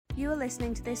You are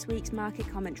listening to this week's market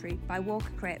commentary by Walker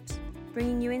Cripps,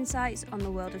 bringing you insights on the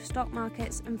world of stock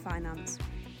markets and finance.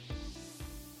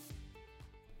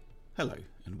 Hello,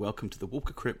 and welcome to the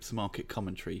Walker Cripps market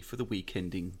commentary for the week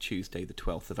ending Tuesday the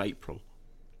 12th of April.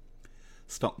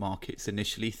 Stock markets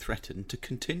initially threatened to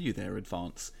continue their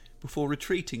advance before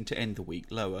retreating to end the week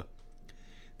lower.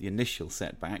 The initial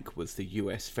setback was the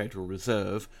US Federal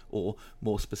Reserve, or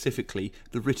more specifically,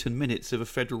 the written minutes of a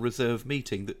Federal Reserve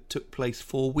meeting that took place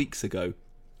 4 weeks ago.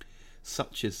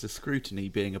 Such is the scrutiny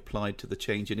being applied to the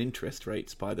change in interest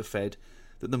rates by the Fed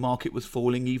that the market was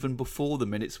falling even before the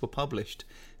minutes were published,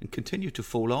 and continued to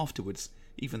fall afterwards,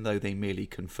 even though they merely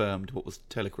confirmed what was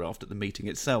telegraphed at the meeting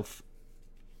itself.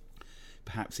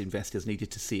 Perhaps investors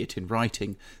needed to see it in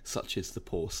writing, such is the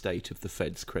poor state of the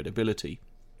Fed's credibility.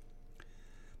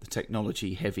 The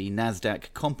technology-heavy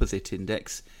Nasdaq Composite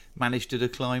Index managed to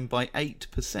decline by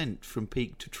 8% from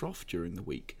peak to trough during the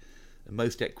week, and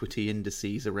most equity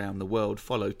indices around the world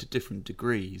followed to different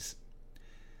degrees.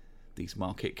 These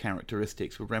market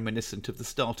characteristics were reminiscent of the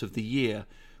start of the year,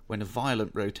 when a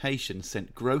violent rotation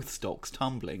sent growth stocks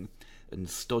tumbling and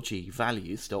stodgy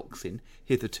value stocks in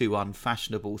hitherto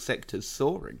unfashionable sectors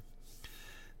soaring.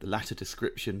 The latter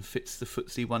description fits the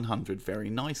FTSE 100 very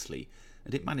nicely,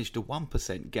 and it managed a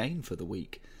 1% gain for the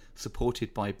week,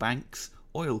 supported by banks,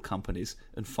 oil companies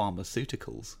and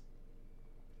pharmaceuticals.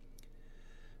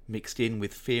 Mixed in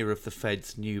with fear of the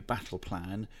Fed's new battle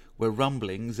plan were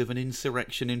rumblings of an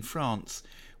insurrection in France,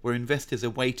 where investors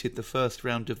awaited the first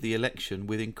round of the election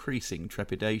with increasing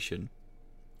trepidation.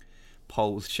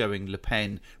 Polls showing Le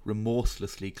Pen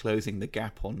remorselessly closing the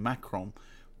gap on Macron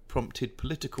prompted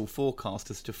political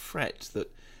forecasters to fret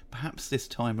that perhaps this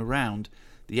time around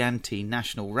the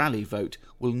anti-national rally vote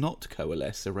will not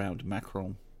coalesce around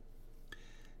Macron.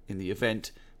 In the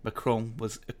event, Macron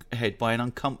was ahead by an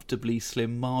uncomfortably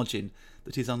slim margin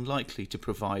that is unlikely to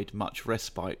provide much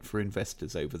respite for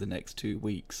investors over the next 2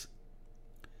 weeks.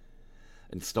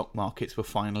 And stock markets were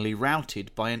finally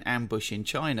routed by an ambush in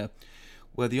China,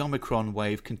 where the Omicron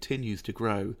wave continues to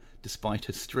grow despite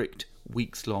a strict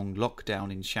weeks-long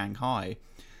lockdown in Shanghai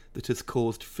that has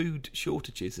caused food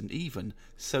shortages and even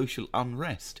social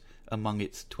unrest among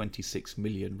its 26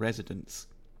 million residents.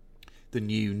 The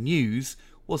new news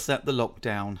was that the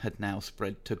lockdown had now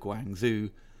spread to Guangzhou,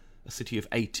 a city of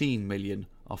 18 million,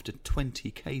 after 20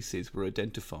 cases were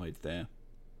identified there.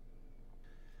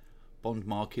 Bond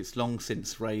markets long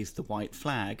since raised the white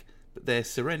flag, but their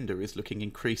surrender is looking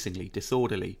increasingly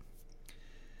disorderly.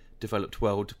 Developed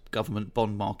world government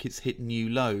bond markets hit new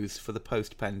lows for the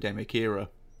post-pandemic era.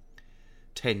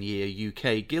 10-year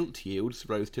UK gilt yields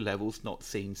rose to levels not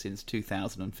seen since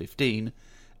 2015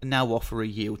 and now offer a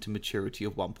yield to maturity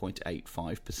of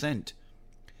 1.85%.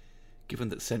 Given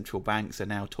that central banks are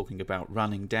now talking about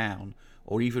running down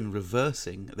or even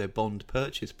reversing their bond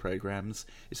purchase programs,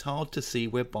 it's hard to see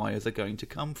where buyers are going to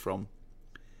come from.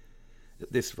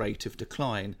 At this rate of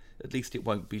decline, at least it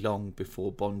won't be long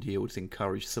before bond yields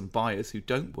encourage some buyers who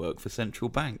don't work for central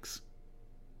banks.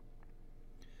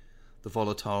 The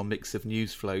volatile mix of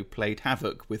news flow played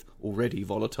havoc with already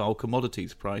volatile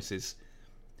commodities prices.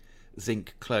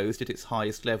 Zinc closed at its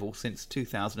highest level since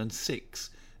 2006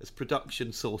 as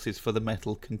production sources for the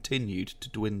metal continued to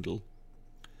dwindle.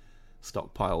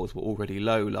 Stockpiles were already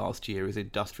low last year as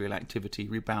industrial activity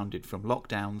rebounded from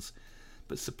lockdowns,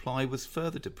 but supply was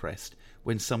further depressed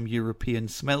when some European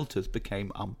smelters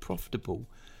became unprofitable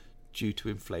due to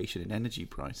inflation in energy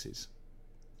prices.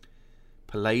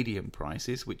 Palladium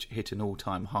prices, which hit an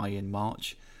all-time high in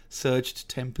March,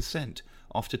 surged 10%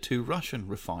 after 2 Russian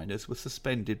refiners were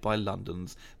suspended by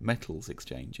London's metals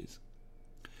exchanges.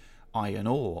 Iron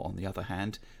ore, on the other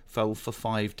hand, fell for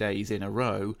 5 days in a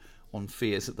row on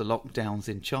fears that the lockdowns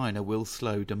in China will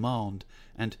slow demand,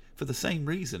 and for the same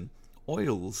reason,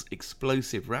 oil's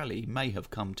explosive rally may have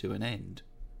come to an end.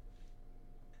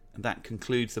 And that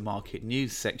concludes the market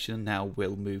news section. Now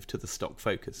we'll move to the stock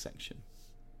focus section.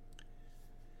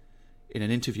 In an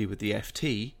interview with the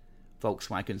FT,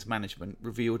 Volkswagen's management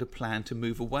revealed a plan to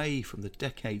move away from the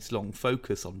decades-long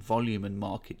focus on volume and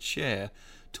market share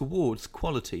towards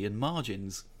quality and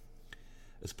margins.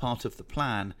 As part of the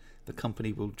plan, the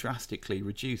company will drastically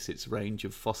reduce its range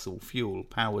of fossil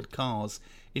fuel-powered cars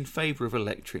in favour of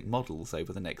electric models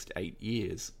over the next 8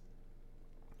 years.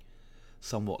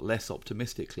 Somewhat less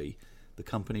optimistically, the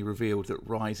company revealed that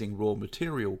rising raw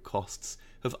material costs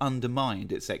have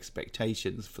undermined its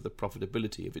expectations for the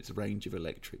profitability of its range of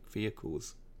electric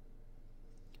vehicles.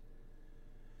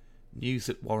 News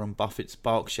that Warren Buffett's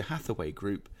Berkshire Hathaway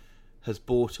Group has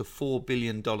bought a $4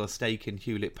 billion stake in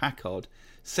Hewlett-Packard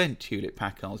sent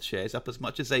Hewlett-Packard shares up as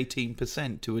much as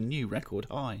 18% to a new record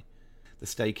high. The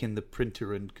stake in the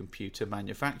printer and computer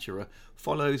manufacturer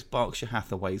follows Berkshire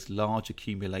Hathaway's large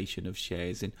accumulation of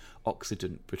shares in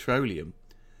Occident Petroleum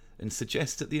and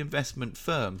suggests that the investment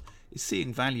firm is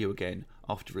seeing value again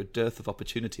after a dearth of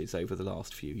opportunities over the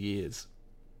last few years.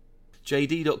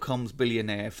 JD.com's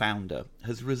billionaire founder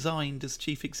has resigned as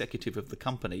chief executive of the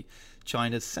company,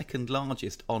 China's second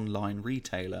largest online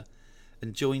retailer,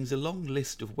 and joins a long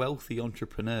list of wealthy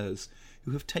entrepreneurs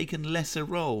who have taken lesser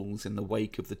roles in the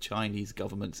wake of the Chinese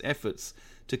government's efforts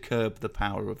to curb the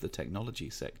power of the technology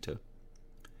sector.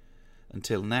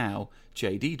 Until now,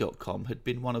 JD.com had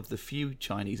been one of the few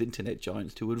Chinese internet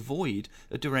giants to avoid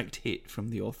a direct hit from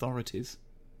the authorities.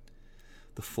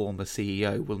 The former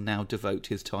CEO will now devote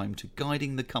his time to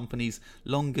guiding the company's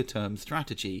longer-term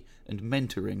strategy and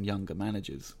mentoring younger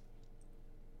managers.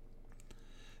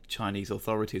 Chinese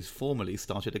authorities formally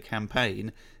started a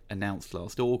campaign, announced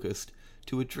last August,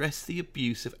 to address the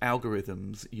abuse of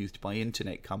algorithms used by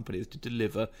internet companies to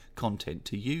deliver content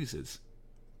to users.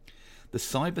 The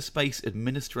Cyberspace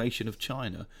Administration of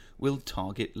China will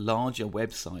target larger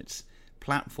websites,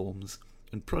 platforms,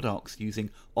 and products using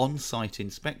on-site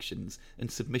inspections and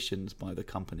submissions by the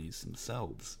companies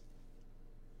themselves.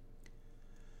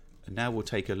 And now we'll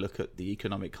take a look at the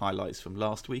economic highlights from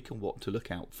last week and what to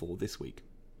look out for this week.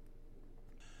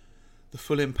 The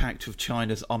full impact of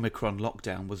China's Omicron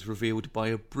lockdown was revealed by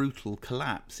a brutal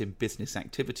collapse in business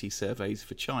activity surveys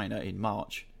for China in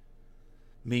March.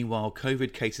 Meanwhile,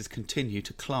 COVID cases continue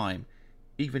to climb,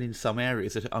 even in some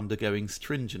areas that are undergoing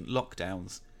stringent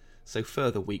lockdowns, so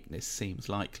further weakness seems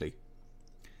likely.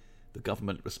 The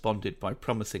government responded by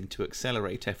promising to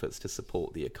accelerate efforts to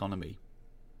support the economy.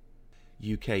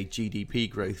 UK GDP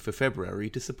growth for February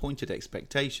disappointed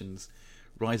expectations,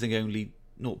 rising only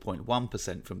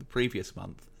 0.1% from the previous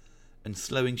month and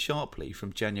slowing sharply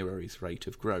from January's rate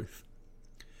of growth.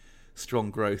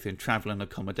 Strong growth in travel and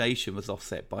accommodation was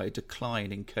offset by a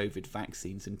decline in COVID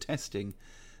vaccines and testing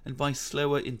and by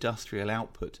slower industrial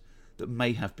output that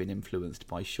may have been influenced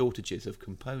by shortages of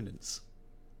components.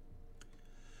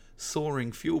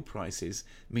 Soaring fuel prices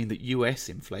mean that US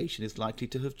inflation is likely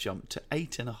to have jumped to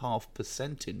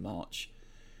 8.5% in March,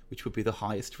 which would be the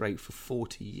highest rate for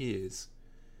 40 years.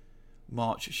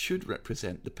 March should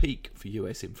represent the peak for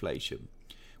US inflation,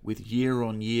 with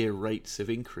year-on-year rates of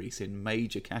increase in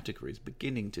major categories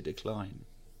beginning to decline.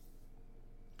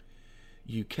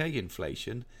 UK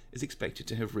inflation is expected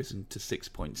to have risen to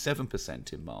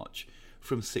 6.7% in March,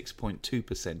 from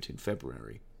 6.2% in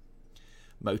February.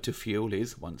 Motor fuel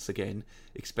is, once again,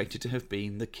 expected to have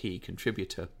been the key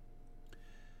contributor.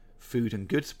 Food and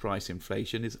goods price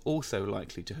inflation is also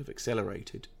likely to have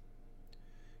accelerated.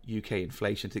 UK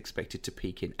inflation is expected to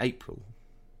peak in April.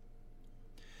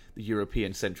 The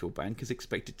European Central Bank is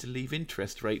expected to leave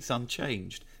interest rates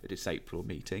unchanged at its April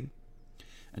meeting,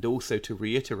 and also to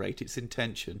reiterate its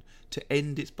intention to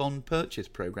end its bond purchase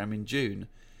programme in June,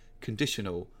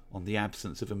 conditional on the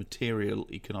absence of a material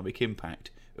economic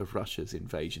impact of Russia's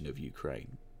invasion of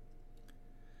Ukraine.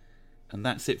 And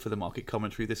that's it for the market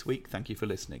commentary this week. Thank you for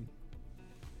listening.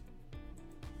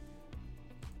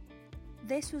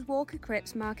 This was Walker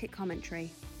Cripps Market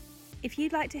Commentary. If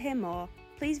you'd like to hear more,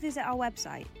 please visit our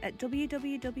website at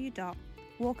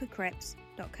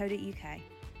www.walkercripps.co.uk.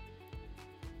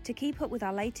 To keep up with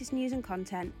our latest news and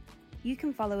content, you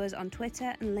can follow us on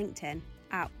Twitter and LinkedIn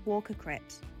at Walker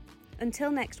Cripps. Until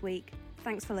next week,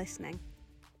 thanks for listening.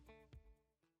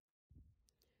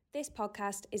 This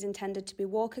podcast is intended to be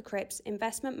Walker Cripps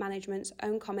Investment Management's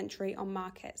own commentary on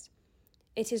markets.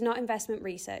 It is not investment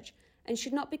research and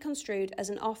should not be construed as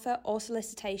an offer or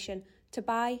solicitation to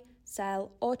buy,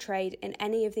 sell, or trade in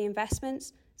any of the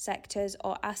investments, sectors,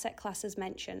 or asset classes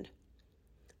mentioned.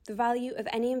 The value of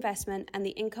any investment and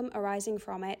the income arising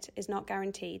from it is not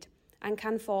guaranteed and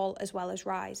can fall as well as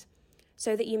rise,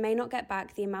 so that you may not get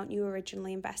back the amount you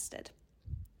originally invested.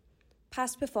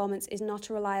 Past performance is not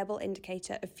a reliable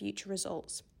indicator of future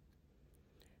results.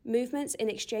 Movements in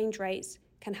exchange rates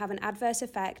can have an adverse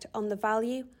effect on the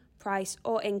value, price,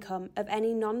 or income of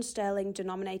any non-sterling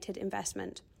denominated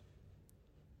investment.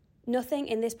 Nothing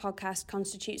in this podcast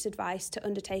constitutes advice to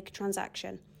undertake a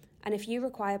transaction, and if you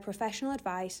require professional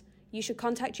advice, you should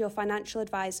contact your financial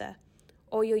advisor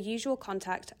or your usual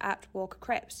contact at Walker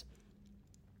Cripps.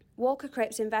 Walker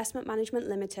Cripps Investment Management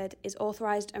Limited is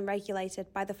authorised and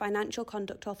regulated by the Financial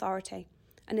Conduct Authority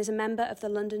and is a member of the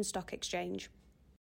London Stock Exchange.